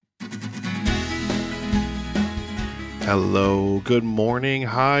Hello, good morning,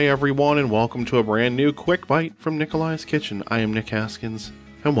 hi everyone, and welcome to a brand new Quick Bite from Nikolai's Kitchen. I am Nick Haskins,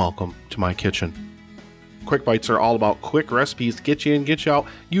 and welcome to my kitchen. Quick Bites are all about quick recipes to get you in, get you out,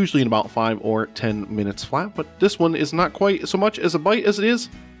 usually in about 5 or 10 minutes flat, but this one is not quite so much as a bite as it is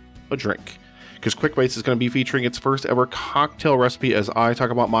a drink. Because Quick Bites is going to be featuring its first ever cocktail recipe as I talk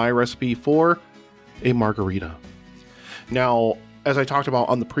about my recipe for a margarita. Now, as I talked about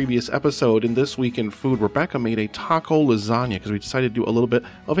on the previous episode, in This Week in Food, Rebecca made a taco lasagna because we decided to do a little bit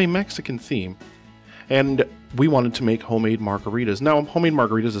of a Mexican theme. And we wanted to make homemade margaritas. Now, homemade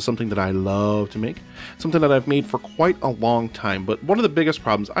margaritas is something that I love to make, something that I've made for quite a long time. But one of the biggest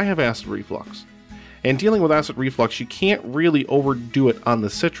problems, I have acid reflux. And dealing with acid reflux, you can't really overdo it on the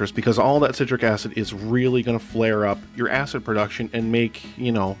citrus because all that citric acid is really going to flare up your acid production and make,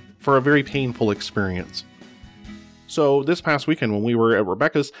 for a very painful experience. So this past weekend when we were at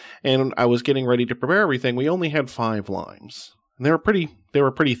Rebecca's and I was getting ready to prepare everything, we only had 5 limes. And they were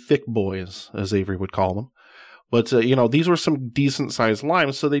pretty thick boys, as Avery would call them. But, these were some decent sized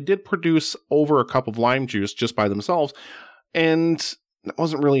limes, so they did produce over a cup of lime juice just by themselves. And that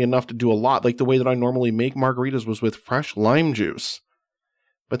wasn't really enough to do a lot. Like the way that I normally make margaritas was with fresh lime juice.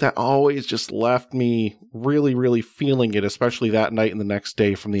 But that always just left me really, really feeling it, especially that night and the next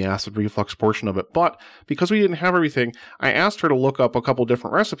day from the acid reflux portion of it. But because we didn't have everything, I asked her to look up a couple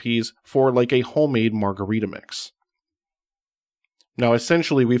different recipes for like a homemade margarita mix. Now,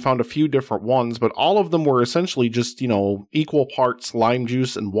 essentially, we found a few different ones, but all of them were essentially just, equal parts lime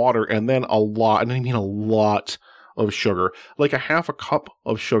juice and water, and then a lot of sugar, like a half a cup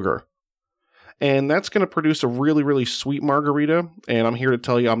of sugar. And that's going to produce a really, really sweet margarita. And I'm here to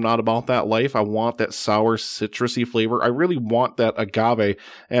tell you I'm not about that life. I want that sour, citrusy flavor. I really want that agave.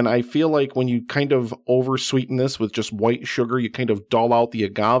 And I feel like when you kind of over-sweeten this with just white sugar, you kind of dull out the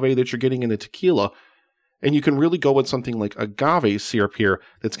agave that you're getting in the tequila. And you can really go with something like agave syrup here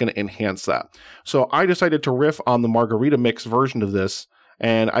that's going to enhance that. So I decided to riff on the margarita mix version of this.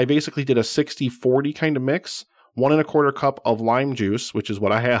 And I basically did a 60-40 kind of mix. 1 1/4 cup of lime juice, which is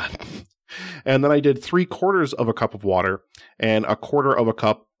what I had. And then I did 3/4 of a cup of water and 1/4 of a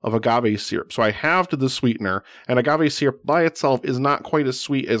cup of agave syrup. So I halved the sweetener, and agave syrup by itself is not quite as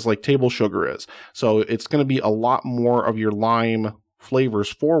sweet as like table sugar is. So it's going to be a lot more of your lime flavors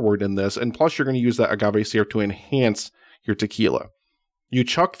forward in this. And plus you're going to use that agave syrup to enhance your tequila. You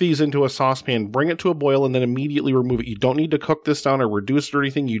chuck these into a saucepan, bring it to a boil, and then immediately remove it. You don't need to cook this down or reduce it or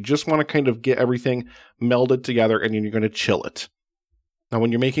anything. You just want to kind of get everything melded together, and then you're going to chill it. Now, when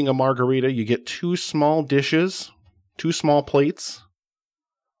you're making a margarita, you get 2 small dishes, 2 small plates.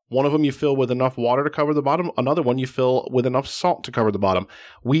 One of them you fill with enough water to cover the bottom. Another one you fill with enough salt to cover the bottom.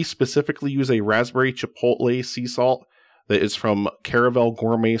 We specifically use a raspberry chipotle sea salt that is from Caravel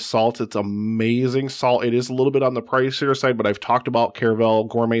Gourmet Salt. It's amazing salt. It is a little bit on the pricier side, but I've talked about Caravel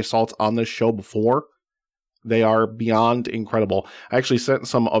Gourmet Salts on this show before. They are beyond incredible. I actually sent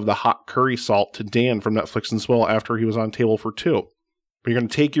some of the hot curry salt to Dan from Netflix and Swill after he was on Table for Two. But you're going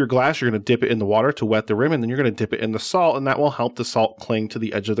to take your glass, you're going to dip it in the water to wet the rim, and then you're going to dip it in the salt, and that will help the salt cling to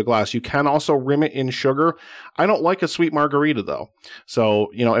the edge of the glass. You can also rim it in sugar. I don't like a sweet margarita, though. So,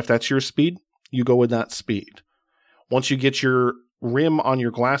 if that's your speed, you go with that speed. Once you get your rim on your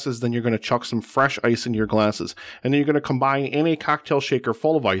glasses, then you're going to chuck some fresh ice in your glasses. And then you're going to combine in a cocktail shaker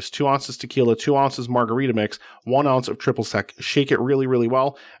full of ice, 2 ounces tequila, 2 ounces margarita mix, 1 ounce of triple sec. Shake it really, really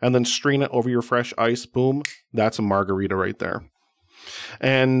well, and then strain it over your fresh ice. Boom, that's a margarita right there.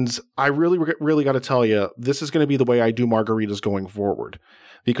 And I really got to tell you, this is going to be the way I do margaritas going forward.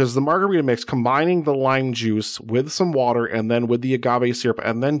 Because the margarita mix, combining the lime juice with some water and then with the agave syrup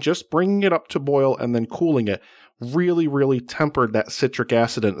and then just bringing it up to boil and then cooling it, really, really tempered that citric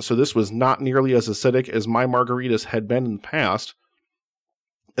acid in it. So this was not nearly as acidic as my margaritas had been in the past.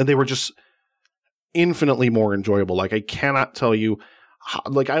 And they were just infinitely more enjoyable. Like, I cannot tell you.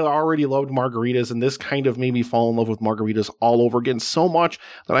 Like, I already loved margaritas, and this kind of made me fall in love with margaritas all over again so much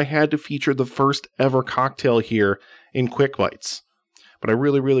that I had to feature the first ever cocktail here in Quick Bites. But I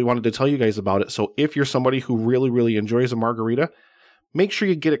really, really wanted to tell you guys about it. So if you're somebody who really, really enjoys a margarita, make sure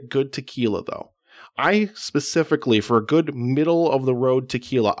you get a good tequila, though. I specifically, for a good middle-of-the-road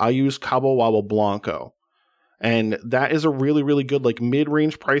tequila, I use Cabo Wabo Blanco. And that is a really, really good, like,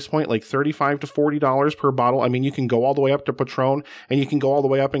 mid-range price point, like $35 to $40 per bottle. I mean, you can go all the way up to Patron, and you can go all the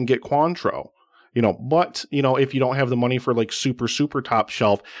way up and get Cointreau. But, if you don't have the money for, like, super, super top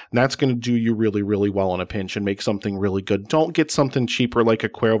shelf, that's going to do you really, really well in a pinch and make something really good. Don't get something cheaper like a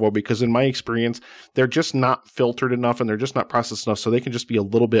Cuervo, because in my experience, they're just not filtered enough, and they're just not processed enough, so they can just be a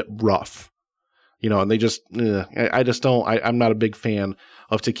little bit rough. And they just, I just don't, I'm not a big fan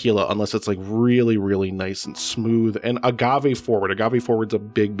of tequila unless it's like really, really nice and smooth and agave forward. Agave forward's a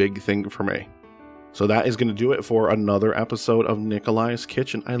big, big thing for me. So that is going to do it for another episode of Nikolai's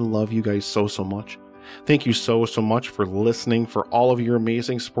Kitchen. I love you guys so, so much. Thank you so, so much for listening, for all of your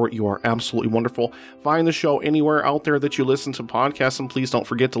amazing support. You are absolutely wonderful. Find the show anywhere out there that you listen to podcasts, and please don't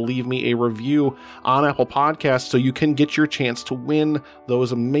forget to leave me a review on Apple Podcasts so you can get your chance to win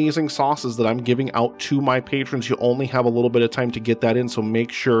those amazing sauces that I'm giving out to my patrons. You only have a little bit of time to get that in, so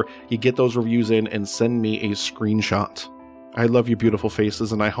make sure you get those reviews in and send me a screenshot. I love you, beautiful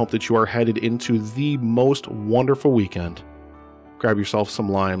faces, and I hope that you are headed into the most wonderful weekend. Grab yourself some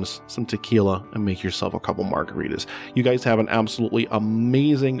limes, some tequila, and make yourself a couple margaritas. You guys have an absolutely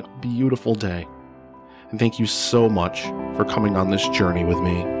amazing, beautiful day. And thank you so much for coming on this journey with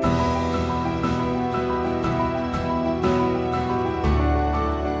me.